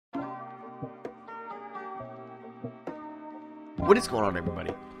What is going on,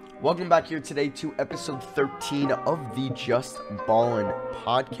 everybody? Welcome back here today to episode 13 of the Just Ballin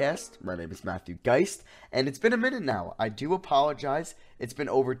Podcast. My name is Matthew Geist, and it's been a minute now. I do apologize. It's been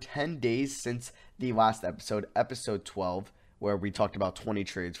over 10 days since the last episode, episode 12, where we talked about 20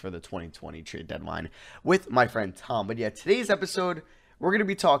 trades for the 2020 trade deadline with my friend Tom. But yeah, today's episode, we're going to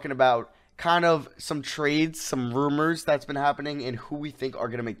be talking about kind of some trades, some rumors that's been happening, and who we think are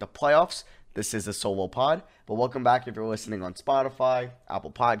going to make the playoffs. This is a solo pod, but welcome back if you're listening on Spotify,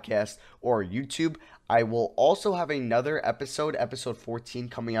 Apple Podcasts, or YouTube. I will also have another episode 14,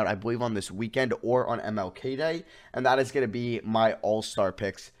 coming out, I believe, on this weekend or on MLK Day, and that is going to be my All-Star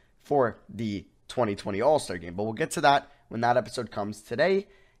picks for the 2020 All-Star Game. But we'll get to that when that episode comes today.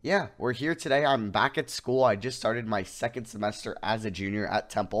 Yeah, we're here today. I'm back at school. I just started my second semester as a junior at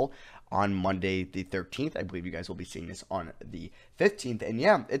Temple on Monday the 13th. I believe you guys will be seeing this on the 15th. And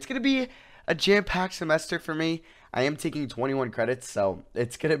yeah, it's going to be a jam-packed semester for me. I am taking 21 credits, so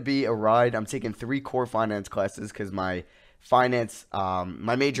it's going to be a ride. I'm taking 3 core finance classes because my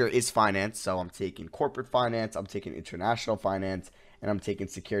major is finance, so I'm taking corporate finance, I'm taking international finance, and I'm taking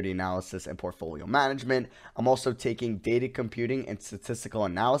security analysis and portfolio management. I'm also taking data computing and statistical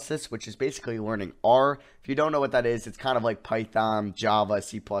analysis, which is basically learning R. If you don't know what that is, it's kind of like Python, Java,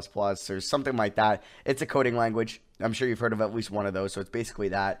 C++, or something like that. It's a coding language. I'm sure you've heard of at least one of those, so it's basically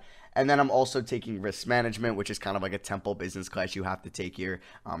that. And then I'm also taking risk management, which is kind of like a Temple business class you have to take here.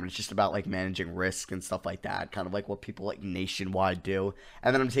 And it's just about like managing risk and stuff like that, kind of like what people like nationwide do.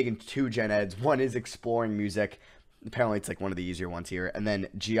 And then I'm taking 2 gen eds. One is exploring music. Apparently it's like one of the easier ones here. And then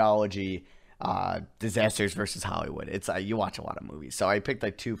geology, disasters versus Hollywood. It's you watch a lot of movies. So I picked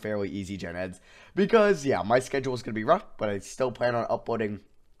like 2 fairly easy gen eds because, yeah, my schedule is going to be rough, but I still plan on uploading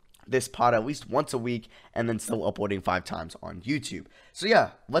this pod at least once a week and then still uploading 5 times on YouTube. So yeah,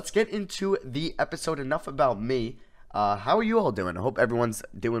 let's get into the episode. Enough about me. How are you all doing? I hope everyone's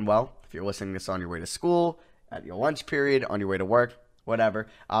doing well. If you're listening to this on your way to school, at your lunch period, on your way to work, whatever.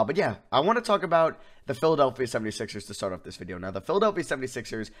 But yeah, I want to talk about the Philadelphia 76ers to start off this video. Now, the Philadelphia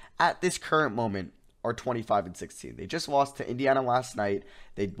 76ers at this current moment are 25-16. They just lost to Indiana last night.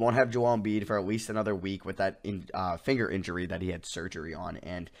 They won't have Joel Embiid for at least another week with that finger injury that he had surgery on,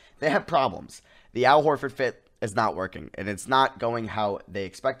 and they have problems. The Al Horford fit is not working, and it's not going how they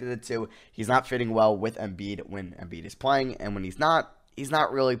expected it to. He's not fitting well with Embiid when Embiid is playing, and when he's not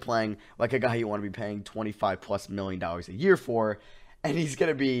really playing like a guy you want to be paying $25+ million a year for, and he's going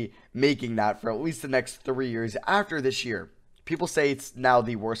to be making that for at least the next 3 years after this year. People say it's now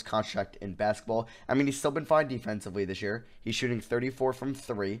the worst contract in basketball. I mean, he's still been fine defensively this year. He's shooting 34 from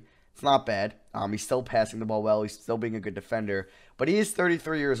 3. It's not bad. He's still passing the ball well. He's still being a good defender. But he is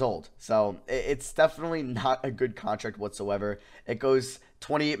 33 years old. So it's definitely not a good contract whatsoever. It goes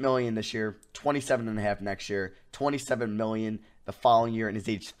 $28 million this year, $27.5 million next year, $27 million the following year in his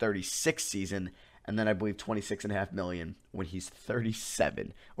age 36 season, and then I believe $26.5 million when he's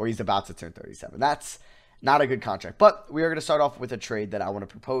 37, or he's about to turn 37. That's not a good contract. But we are going to start off with a trade that I want to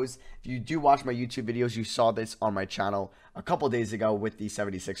propose. If you do watch my YouTube videos, you saw this on my channel a couple days ago with the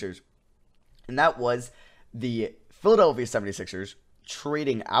 76ers. And that was the Philadelphia 76ers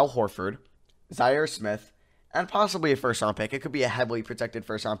trading Al Horford, Zaire Smith, and possibly a first-round pick. It could be a heavily protected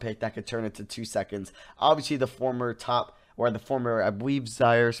first-round pick that could turn into 2 seconds. Obviously, I believe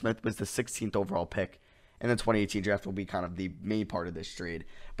Zaire Smith was the 16th overall pick in the 2018 draft will be kind of the main part of this trade.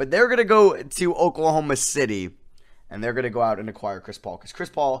 But they're going to go to Oklahoma City, and they're going to go out and acquire Chris Paul, because Chris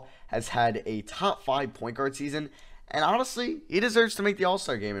Paul has had a top 5 point guard season, and honestly, he deserves to make the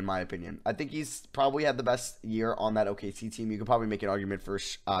All-Star game, in my opinion. I think he's probably had the best year on that OKC team. You could probably make an argument for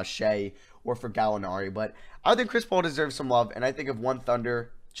Shea or for Gallinari, but I think Chris Paul deserves some love, and I think if one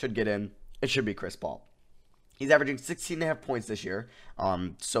Thunder should get in, it should be Chris Paul. He's averaging 16.5 points this year,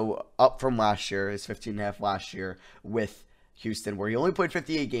 so up from last year, his 15.5 last year with Houston, where he only played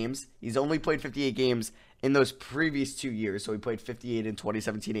 58 games. He's only played 58 games in those previous 2 years, so he played 58 in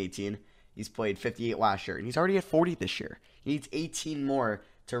 2017-18. He's played 58 last year, and he's already at 40 this year. He needs 18 more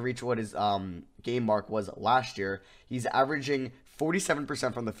to reach what his game mark was last year. He's averaging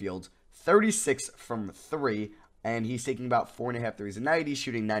 47% from the field, 36 from 3, and he's taking about 4.5 threes a night. He's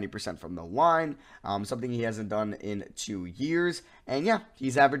shooting 90% from the line, something he hasn't done in 2 years. And yeah,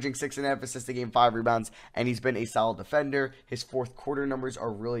 he's averaging 6.5 assists a game, 5 rebounds, and he's been a solid defender. His fourth quarter numbers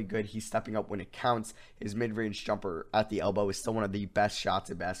are really good. He's stepping up when it counts. His mid-range jumper at the elbow is still one of the best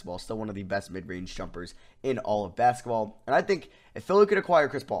shots in basketball, still one of the best mid-range jumpers in all of basketball. And I think if Philly could acquire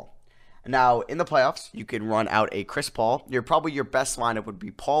Chris Paul, now, in the playoffs, you can run out a Chris Paul. Probably your best lineup would be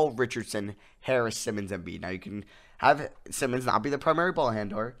Paul, Richardson, Harris, Simmons, Embiid. Now, you can have Simmons not be the primary ball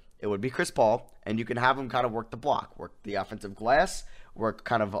handler it would be Chris Paul, and you can have him kind of work the block, work the offensive glass, work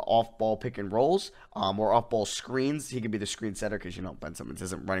kind of off-ball pick and rolls, or off-ball screens. He could be the screen setter because, Ben Simmons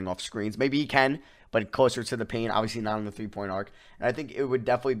isn't running off screens. Maybe he can, but closer to the paint, obviously not on the three-point arc. And I think it would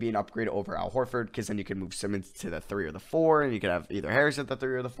definitely be an upgrade over Al Horford because then you can move Simmons to the 3 or the 4, and you could have either Harris at the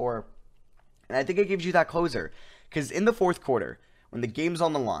 3 or the 4. And I think it gives you that closer because in the fourth quarter, when the game's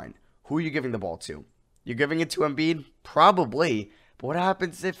on the line, who are you giving the ball to? You're giving it to Embiid? Probably. But what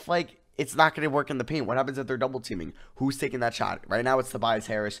happens if, it's not going to work in the paint? What happens if they're double teaming? Who's taking that shot? Right now, it's Tobias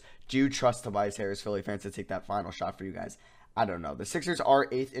Harris. Do you trust Tobias Harris, Philly fans, to take that final shot for you guys? I don't know. The Sixers are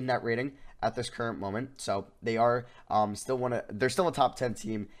 8th in net rating at this current moment, so they are they're still a top 10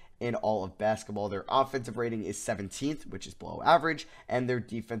 team in all of basketball. Their offensive rating is 17th, which is below average, and their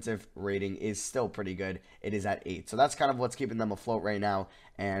defensive rating is still pretty good. It is at 8. So that's kind of what's keeping them afloat right now,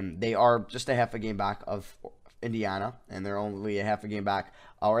 and they are just a half a game back of Indiana, and they're only a half a game back,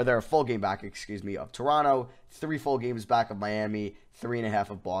 or they're a full game back, of Toronto, 3 full games back of Miami, 3.5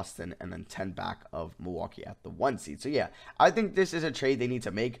 of Boston, and then 10 back of Milwaukee at the 1 seed. So yeah, I think this is a trade they need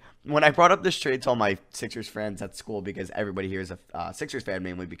to make. When I brought up this trade to all my Sixers friends at school, because everybody here is a Sixers fan,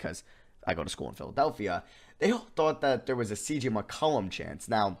 mainly because I go to school in Philadelphia, they all thought that there was a CJ McCollum chance.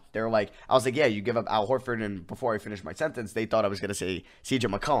 Now, they're like, I was like, yeah, you give up Al Horford, and before I finished my sentence, they thought I was going to say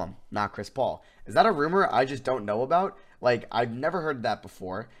CJ McCollum, not Chris Paul. Is that a rumor I just don't know about? I've never heard that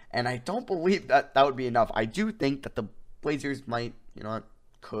before, and I don't believe that would be enough. I do think that the Blazers might,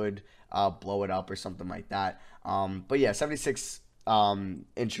 could blow it up or something like that. But yeah, 76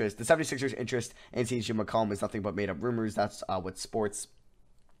 interest. The 76ers' interest in CJ McCollum is nothing but made up rumors. That's what Sports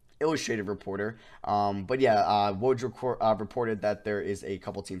Illustrated reporter. But yeah, Woj reported that there is a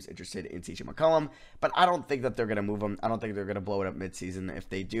couple teams interested in CJ McCollum, but I don't think that they're going to move him. I don't think they're going to blow it up midseason. If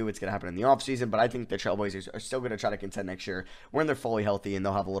they do, it's going to happen in the offseason, but I think the Trailblazers are still going to try to contend next year when they're fully healthy, and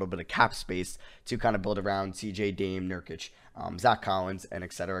they'll have a little bit of cap space to kind of build around CJ, Dame, Nurkic, Zach Collins, and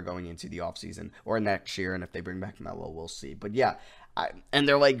etc. going into the offseason or next year, and if they bring back Melo, we'll see. But yeah, and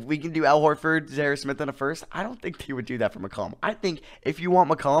they're like, we can do Al Horford, Zaire Smith in a first. I don't think they would do that for McCollum. I think if you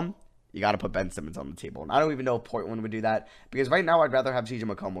want McCollum, you got to put Ben Simmons on the table. And I don't even know if Portland would do that, because right now I'd rather have CJ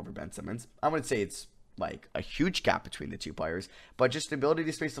McCollum over Ben Simmons. I wouldn't say it's a huge gap between the two players, but just the ability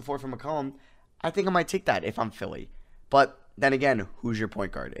to space the floor for McCollum, I think I might take that if I'm Philly. But then again, who's your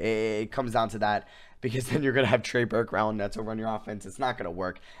point guard? It comes down to that, because then you're going to have Trey Burke, Raul Neto run your offense. It's not going to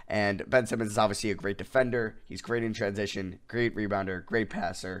work. And Ben Simmons is obviously a great defender. He's great in transition, great rebounder, great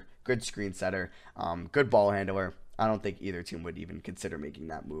passer, good screen setter, good ball handler. I don't think either team would even consider making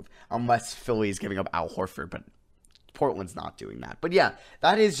that move unless Philly is giving up Al Horford, but Portland's not doing that. But yeah,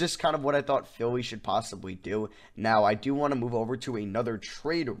 that is just kind of what I thought Philly should possibly do. Now, I do want to move over to another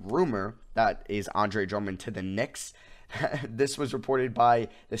trade rumor, that is Andre Drummond to the Knicks. This was reported by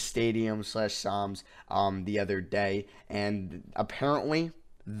the Stadium/Psalms the other day, and apparently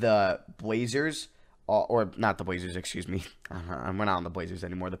the Blazers, or not the Blazers, excuse me, I'm not on the Blazers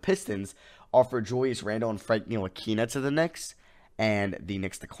anymore, the Pistons offered Julius Randle and Frank Ntilikina to the Knicks, and the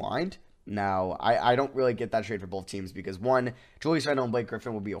Knicks declined. Now, I don't really get that trade for both teams because, one, Julius Randle and Blake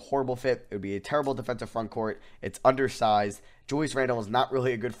Griffin would be a horrible fit. It would be a terrible defensive front court. It's undersized. Julius Randle is not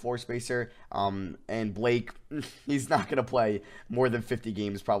really a good floor spacer. And Blake, he's not going to play more than 50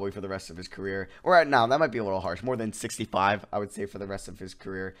 games probably for the rest of his career. Or now, that might be a little harsh. More than 65, I would say, for the rest of his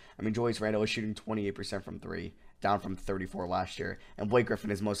career. I mean, Julius Randle is shooting 28% from 3. Down from 34 last year, and Blake Griffin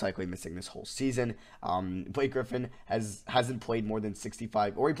is most likely missing this whole season. Blake Griffin hasn't played more than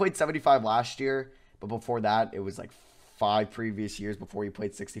 65, or he played 75 last year, but before that, it was 5 previous years before he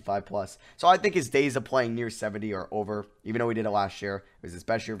played 65 plus. So I think his days of playing near 70 are over, even though he did it last year. It was his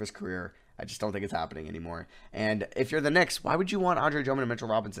best year of his career. I just don't think it's happening anymore. And if you're the Knicks, why would you want Andre Drummond and Mitchell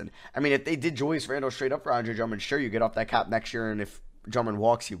Robinson? I mean, if they did Julius Randle straight up for Andre Drummond, sure, you get off that cap next year, and if Drummond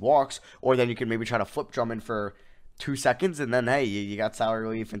walks, he walks, or then you can maybe try to flip Drummond for 2 seconds, and then, hey, you got salary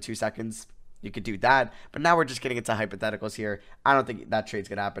relief in 2 seconds. You could do that. But now we're just getting into hypotheticals here. I don't think that trade's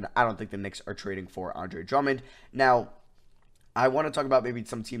going to happen. I don't think the Knicks are trading for Andre Drummond. Now, I want to talk about maybe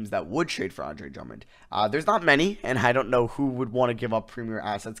some teams that would trade for Andre Drummond. There's not many, and I don't know who would want to give up premier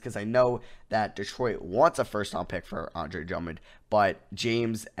assets, because I know that Detroit wants a first-round pick for Andre Drummond, but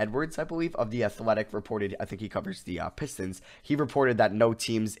James Edwards, I believe, of The Athletic reported, I think he covers the Pistons, he reported that no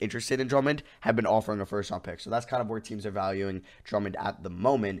teams interested in Drummond have been offering a first-round pick. So that's kind of where teams are valuing Drummond at the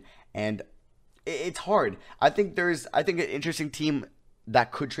moment, and it's hard. I think an interesting team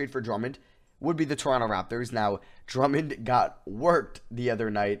that could trade for Drummond would be the Toronto Raptors. Now, Drummond got worked the other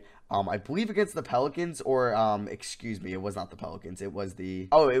night. I believe against the Pelicans, or excuse me, it was not the Pelicans. It was it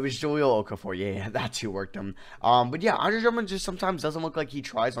was Jahlil Okafor. Yeah, that's who worked him. But yeah, Andre Drummond just sometimes doesn't look like he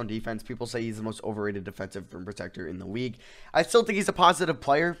tries on defense. People say he's the most overrated defensive rim protector in the league. I still think he's a positive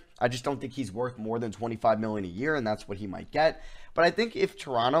player. I just don't think he's worth more than $25 million a year, and that's what he might get. But I think if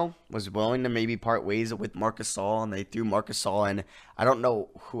Toronto was willing to maybe part ways with Marc Gasol, and they threw Marc Gasol in, I don't know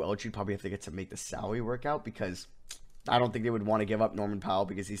who else you'd probably have to get to make the salary work out, because I don't think they would want to give up Norman Powell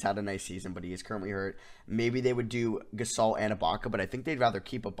because he's had a nice season, but he is currently hurt. Maybe they would do Gasol and Ibaka, but I think they'd rather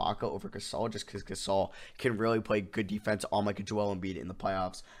keep Ibaka over Gasol just because Gasol can really play good defense on like a Joel Embiid in the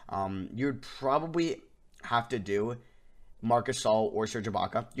playoffs. You would probably have to do Marc Gasol or Serge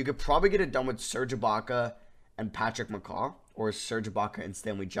Ibaka. You could probably get it done with Serge Ibaka and Patrick McCaw, or Serge Ibaka and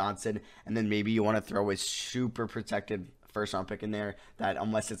Stanley Johnson, and then maybe you want to throw a super protected first round pick in there that,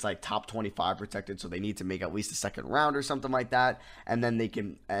 unless it's like top 25 protected, so they need to make at least a second round or something like that, and then it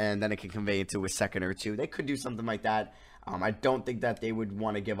can convey into a second or two. They could do something like that. I don't think that they would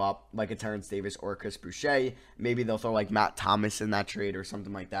want to give up like a Terrence Davis or a Chris Boucher. Maybe they'll throw like Matt Thomas in that trade or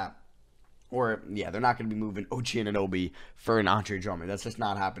something like that. Or, yeah, they're not going to be moving OG Anunoby for an Andre Drummond. That's just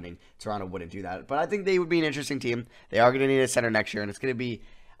not happening. Toronto wouldn't do that. But I think they would be an interesting team. They are going to need a center next year, and it's going to be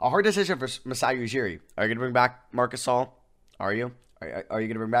a hard decision for Masai Ujiri. Are you going to bring back Marc Gasol? Are you? Are you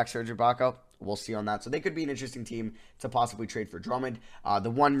going to bring back Serge Ibaka? We'll see on that. So they could be an interesting team to possibly trade for Drummond.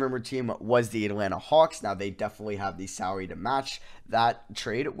 The one rumored team was the Atlanta Hawks. Now, they definitely have the salary to match that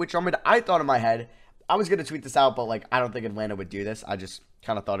trade with Drummond. I thought in my head, I was going to tweet this out, but like, I don't think Atlanta would do this. I just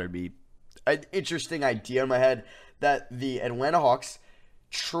kind of thought it would be an interesting idea in my head that the Atlanta Hawks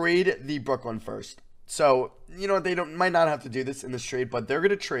trade the Brooklyn first. So, you know, they might not have to do this in this trade, but they're going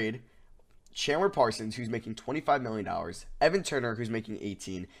to trade Chandler Parsons, who's making $25 million, Evan Turner, who's making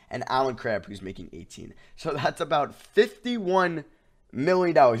 $18, and Alan Crabb, who's making $18. So that's about $51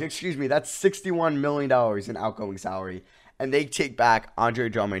 million. Excuse me, that's $61 million in outgoing salary. And they take back Andre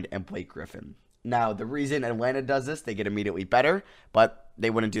Drummond and Blake Griffin. Now, the reason Atlanta does this, they get immediately better, but they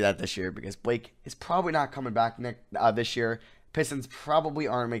wouldn't do that this year because Blake is probably not coming back this year. Pistons probably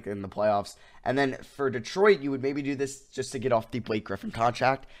aren't making the playoffs. And then for Detroit, you would maybe do this just to get off the Blake Griffin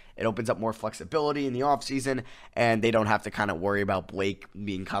contract. It opens up more flexibility in the offseason, and they don't have to kind of worry about Blake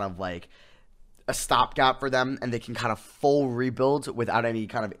being kind of like a stopgap for them, and they can kind of full rebuild without any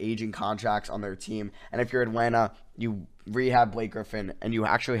kind of aging contracts on their team. And if you're Atlanta, you rehab Blake Griffin, and you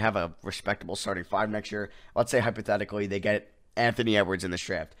actually have a respectable starting five next year. Let's say hypothetically they get Anthony Edwards in this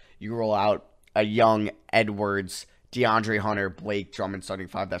draft. You roll out a young Edwards, DeAndre Hunter, Blake, Drummond starting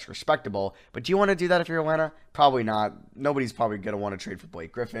five. That's respectable. But do you want to do that if you're Atlanta? Probably not. Nobody's probably going to want to trade for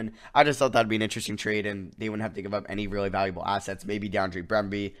Blake Griffin. I just thought that would be an interesting trade, and they wouldn't have to give up any really valuable assets. Maybe DeAndre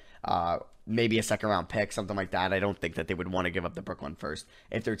Bremby, maybe a second-round pick, something like that. I don't think that they would want to give up the Brooklyn first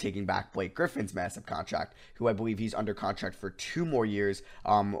if they're taking back Blake Griffin's massive contract, who I believe he's under contract for 2 more years,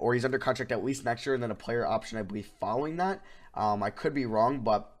 or he's under contract at least next year, and then a player option, I believe, following that. I could be wrong,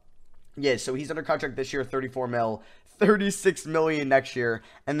 but yeah, so he's under contract this year, $34 million, $36 million next year,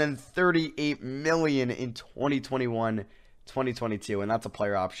 and then $38 million in 2021, 2022, and that's a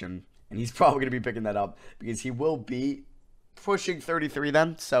player option, and he's probably going to be picking that up because he will be pushing 33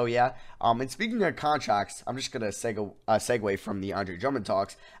 then. So yeah, and speaking of contracts, I'm just gonna segue from the Andre Drummond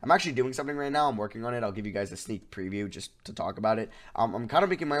talks. I'm actually doing something right now. I'm working on it. I'll give you guys a sneak preview just to talk about it. I'm kind of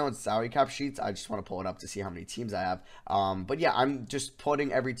making my own salary cap sheets. I just want to pull it up to see how many teams I have. But yeah, I'm just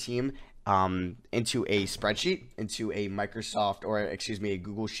putting every team into a spreadsheet, into a Microsoft, or excuse me, a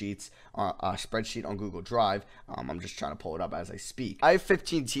Google Sheets spreadsheet on Google Drive. I'm just trying to pull it up as I speak. I have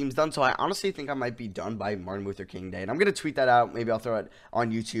 15 teams done, so I honestly think I might be done by Martin Luther King Day, and I'm going to tweet that out. Maybe I'll throw it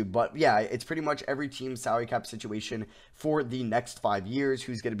on YouTube, but yeah, it's pretty much every team's salary cap situation for the next 5 years.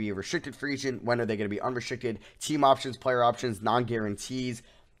 Who's going to be a restricted free agent? When are they going to be unrestricted? Team options, player options, non-guarantees,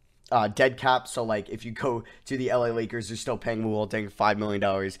 dead cap. So like if you go to the LA Lakers, they're still paying Wu Deng $5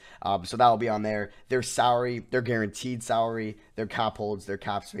 million. So that'll be on there. Their salary, their guaranteed salary, their cap holds, their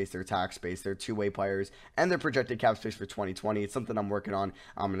cap space, their tax space, their two-way players, and their projected cap space for 2020. It's something I'm working on.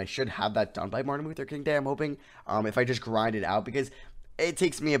 And I should have that done by Martin Luther King Day, I'm hoping. If I just grind it out, because it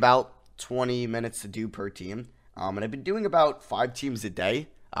takes me about 20 minutes to do per team. And I've been doing about 5 teams a day.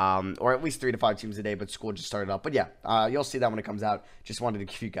 Or at least 3 to 5 teams a day, but school just started up. But yeah, you'll see that when it comes out. Just wanted to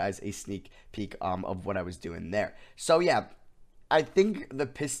give you guys a sneak peek of what I was doing there. So yeah, I think the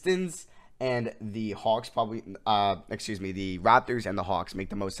Pistons and the Hawks probably, the Raptors and the Hawks make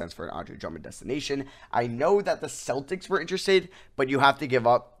the most sense for an Andre Drummond destination. I know that the Celtics were interested, but you have to give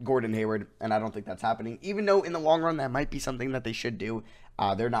up Gordon Hayward, and I don't think that's happening. Even though in the long run that might be something that they should do.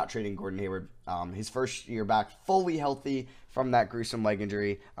 They're not trading Gordon Hayward. His first year back, fully healthy from that gruesome leg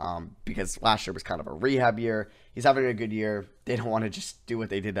injury, because last year was kind of a rehab year. He's having a good year. They don't want to just do what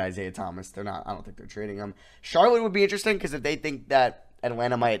they did to Isaiah Thomas. I don't think they're trading him. Charlotte would be interesting because if they think that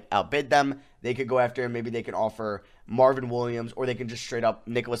Atlanta might outbid them, they could go after him. Maybe they can offer Marvin Williams, or they can just straight up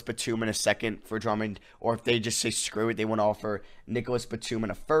Nicholas Batum in a second for Drummond. Or if they just say screw it, they want to offer Nicholas Batum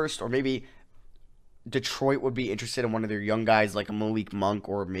in a first, or maybe Detroit would be interested in one of their young guys like a Malik Monk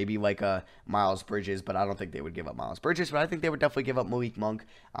or maybe like a Miles Bridges, but I don't think they would give up Miles Bridges, but I think they would definitely give up Malik Monk,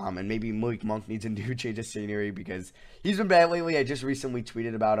 and maybe Malik Monk needs a new change of scenery because he's been bad lately. I just recently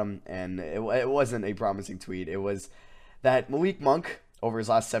tweeted about him, and it wasn't a promising tweet. It was that Malik Monk, over his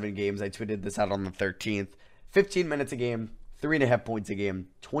last 7 games, I tweeted this out on the 13th, 15 minutes a game, 3.5 points a game,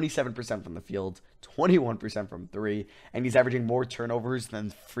 27% from the field, 21% from 3, and he's averaging more turnovers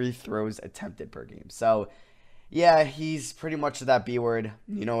than free throws attempted per game. So, yeah, he's pretty much that B word.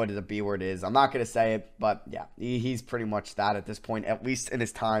 You know what the B word is. I'm not going to say it, but yeah, he's pretty much that at this point, at least in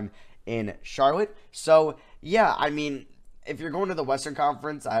his time in Charlotte. So, yeah, I mean, if you're going to the Western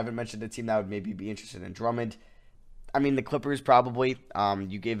Conference, I haven't mentioned a team that would maybe be interested in Drummond. I mean, the Clippers probably.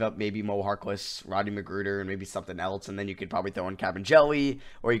 You gave up maybe Mo Harkless, Rodney McGruder, and maybe something else, and then you could probably throw in Kevin Jelly,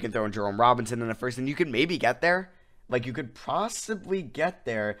 or you can throw in Jerome Robinson in the first, and you could maybe get there. Like, you could possibly get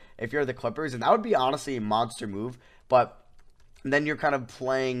there if you're the Clippers, and that would be honestly a monster move, but then you're kind of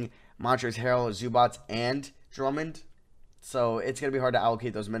playing Montrezl Harrell, Zubats, and Drummond, so it's going to be hard to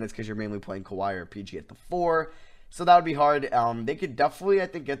allocate those minutes because you're mainly playing Kawhi or PG at the 4, so that would be hard. They could definitely, I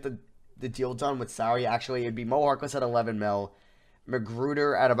think, get the deal done with salary. Actually, it'd be Mo Harkless at 11 mil,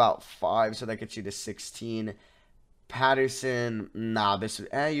 McGruder at about 5, so that gets you to 16. Patterson,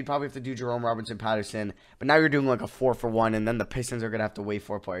 you'd probably have to do Jerome Robinson, Patterson, but now you're doing like a 4-for-1, and then the Pistons are going to have to waive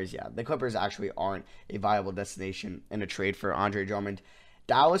 4 players. Yeah, the Clippers actually aren't a viable destination in a trade for Andre Drummond.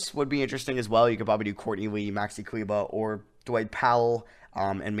 Dallas would be interesting as well. You could probably do Courtney Lee, Maxi Kleba, or Dwight Powell,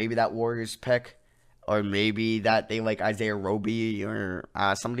 and maybe that Warriors pick. Or maybe that they like Isaiah Roby or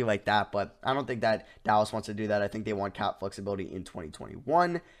somebody like that. But I don't think that Dallas wants to do that. I think they want cap flexibility in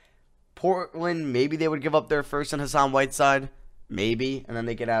 2021. Portland, maybe they would give up their first and Hassan Whiteside. Maybe. And then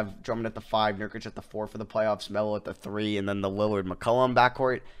they could have Drummond at the 5, Nurkic at the 4 for the playoffs, Melo at the 3, and then the Lillard-McCollum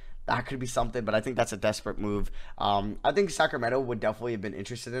backcourt. That could be something, but I think that's a desperate move. I think Sacramento would definitely have been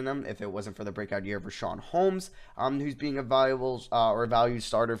interested in him if it wasn't for the breakout year of Rashawn Holmes, who's being a valuable or a valued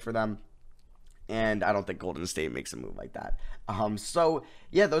starter for them. And I don't think Golden State makes a move like that. So,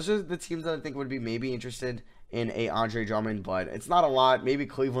 yeah, those are the teams that I think would be maybe interested in a Andre Drummond, but it's not a lot. Maybe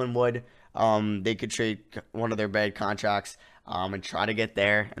Cleveland would. They could trade one of their bad contracts and try to get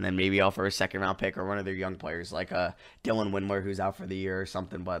there, and then maybe offer a second-round pick or one of their young players like Dylan Windler, who's out for the year or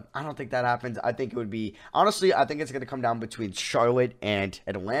something, but I don't think that happens. I think it would be, honestly, I think it's going to come down between Charlotte and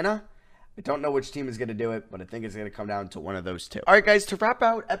Atlanta. I don't know which team is going to do it, but I think it's going to come down to one of those two. All right, guys, to wrap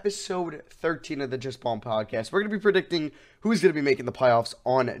out episode 13 of the Just Ballin Podcast, we're going to be predicting who's going to be making the playoffs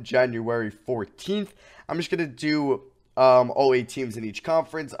on January 14th. I'm just going to do all 8 teams in each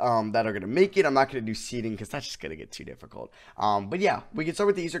conference that are going to make it. I'm not going to do seeding because that's just going to get too difficult. But yeah, we can start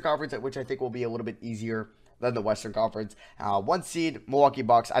with the Eastern Conference, which I think will be a little bit easier than the Western Conference. 1 seed, Milwaukee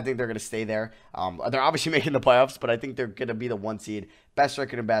Bucks. I think they're going to stay there. They're obviously making the playoffs, but I think they're going to be the 1 seed. Best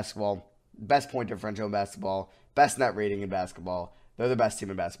record in basketball. Best point differential in basketball, best net rating in basketball. They're the best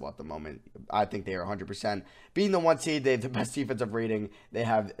team in basketball at the moment. I think they are 100%. Being the 1 seed, they have the best defensive rating. They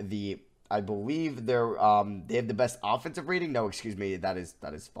have I believe they have the best offensive rating. No, excuse me, that is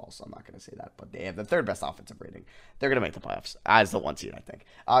false. I'm not going to say that, but they have the 3rd best offensive rating. They're going to make the playoffs as the 1 seed, I think.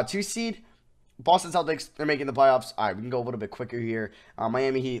 2 seed, Boston Celtics, they're making the playoffs. All right, we can go a little bit quicker here.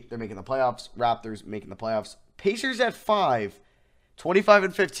 Miami Heat, they're making the playoffs. Raptors making the playoffs. Pacers at 5,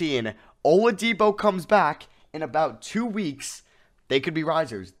 25-15. Oladipo comes back in about 2 weeks. They could be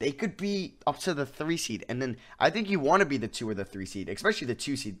risers. They could be up to the 3 seed. And then I think you want to be the 2 or the 3 seed, especially the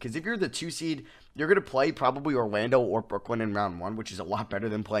 2 seed. Because if you're the 2 seed, you're going to play probably Orlando or Brooklyn in round 1, which is a lot better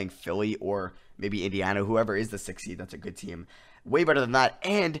than playing Philly or maybe Indiana, whoever is the 6 seed. That's a good team. Way better than that.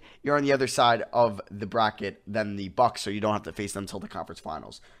 And you're on the other side of the bracket than the Bucks, so you don't have to face them until the conference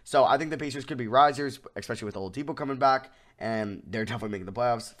finals. So I think the Pacers could be risers, especially with Oladipo coming back. And they're definitely making the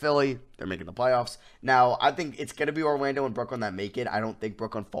playoffs. Philly, they're making the playoffs. Now, I think it's going to be Orlando and Brooklyn that make it. I don't think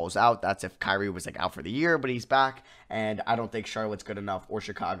Brooklyn falls out. That's if Kyrie was out for the year, but he's back. And I don't think Charlotte's good enough, or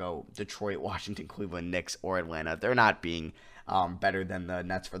Chicago, Detroit, Washington, Cleveland, Knicks, or Atlanta. They're not being better than the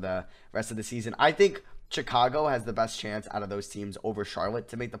Nets for the rest of the season. I think Chicago has the best chance out of those teams over Charlotte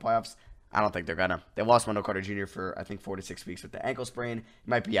to make the playoffs. I don't think they're gonna. They lost Wendell Carter Jr. for, I think, 4 to 6 weeks with the ankle sprain. He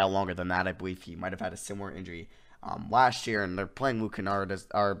might be out longer than that. I believe he might have had a similar injury last year, and they're playing Luke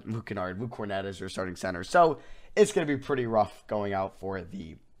Cornett as their starting center. So it's going to be pretty rough going out for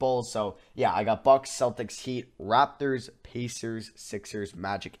the Bulls. So yeah, I got Bucks, Celtics, Heat, Raptors, Pacers, Sixers,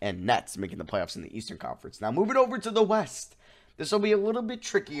 Magic, and Nets making the playoffs in the Eastern Conference. Now moving over to the West. This will be a little bit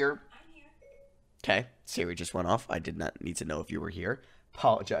trickier. Okay, Siri just went off. I did not need to know if you were here.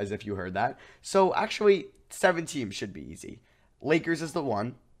 Apologize if you heard that. So actually, 7 teams should be easy. Lakers is the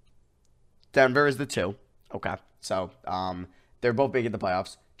 1. Denver is the 2. Okay, so they're both making the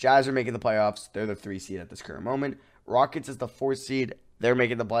playoffs. Jazz are making the playoffs. They're the 3 seed at this current moment. Rockets is the 4 seed. They're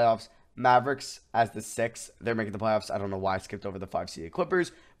making the playoffs. Mavericks as the 6. They're making the playoffs. I don't know why I skipped over the 5-seeded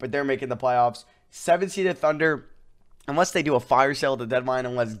Clippers, but they're making the playoffs. 7-seeded Thunder, unless they do a fire sale at the deadline,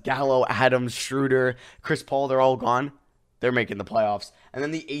 unless Gallo, Adams, Schroeder, Chris Paul, they're all gone, they're making the playoffs. And then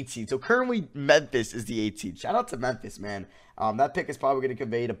the 8 seed. So currently Memphis is the 8 seed. Shout out to Memphis, man. That pick is probably going to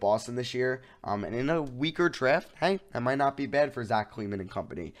convey to Boston this year. And in a weaker draft, hey, that might not be bad for Zach Kleiman and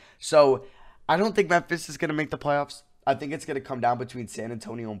company. So I don't think Memphis is going to make the playoffs. I think it's going to come down between San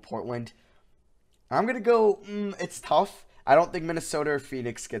Antonio and Portland. I'm going to go, it's tough. I don't think Minnesota or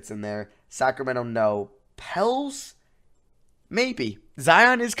Phoenix gets in there. Sacramento, no. Pels, maybe.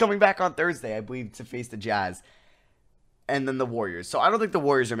 Zion is coming back on Thursday, I believe, to face the Jazz. And then the Warriors. So I don't think the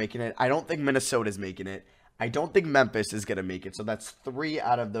Warriors are making it. I don't think Minnesota's making it. I don't think Memphis is going to make it. So that's 3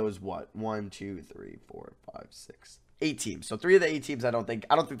 out of those, what? 1, 2, 3, 4, 5, 6, 8 teams. So 3 of the 8 teams I don't think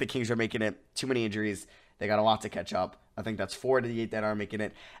the Kings are making it. Too many injuries. They got a lot to catch up. I think that's 4 of the 8 that are making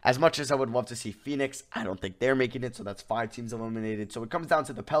it. As much as I would love to see Phoenix, I don't think they're making it. So that's 5 teams eliminated. So it comes down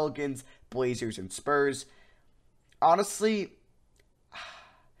to the Pelicans, Blazers, and Spurs. Honestly,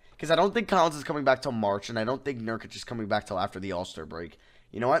 because I don't think Collins is coming back till March, and I don't think Nurkic is coming back till after the All-Star break.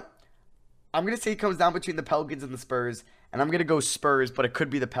 You know what? I'm going to say it comes down between the Pelicans and the Spurs, and I'm going to go Spurs, but it could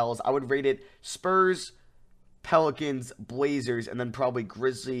be the Pels. I would rate it Spurs, Pelicans, Blazers, and then probably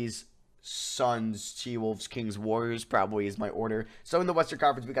Grizzlies, Suns, T-Wolves, Kings, Warriors probably is my order. So in the Western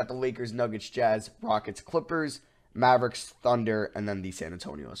Conference, we got the Lakers, Nuggets, Jazz, Rockets, Clippers, Mavericks, Thunder, and then the San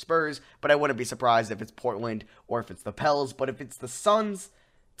Antonio Spurs. But I wouldn't be surprised if it's Portland or if it's the Pels. But if it's the Suns,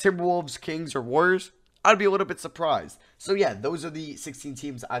 Timberwolves, Kings, or Warriors, I'd be a little bit surprised. So yeah, those are the 16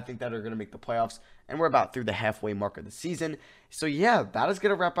 teams I think that are going to make the playoffs. And we're about through the halfway mark of the season. So yeah, that is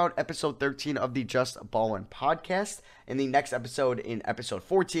going to wrap out episode 13 of the Just Ballin Podcast. In the next episode, in episode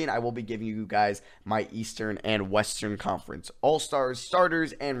 14, I will be giving you guys my Eastern and Western Conference All-Stars,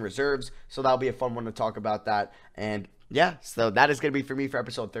 starters, and reserves. So that'll be a fun one to talk about that. And yeah, so that is going to be for me for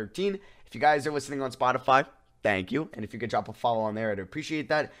episode 13. If you guys are listening on Spotify, thank you. And if you could drop a follow on there, I'd appreciate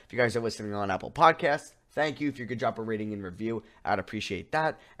that. If you guys are listening on Apple Podcasts, thank you. If you could drop a rating and review, I'd appreciate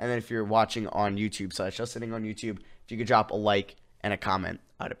that. And then if you're watching on YouTube, listening on YouTube, if you could drop a like and a comment,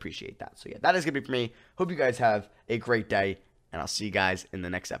 I'd appreciate that. So yeah, that is going to be for me. Hope you guys have a great day, and I'll see you guys in the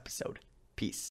next episode. Peace.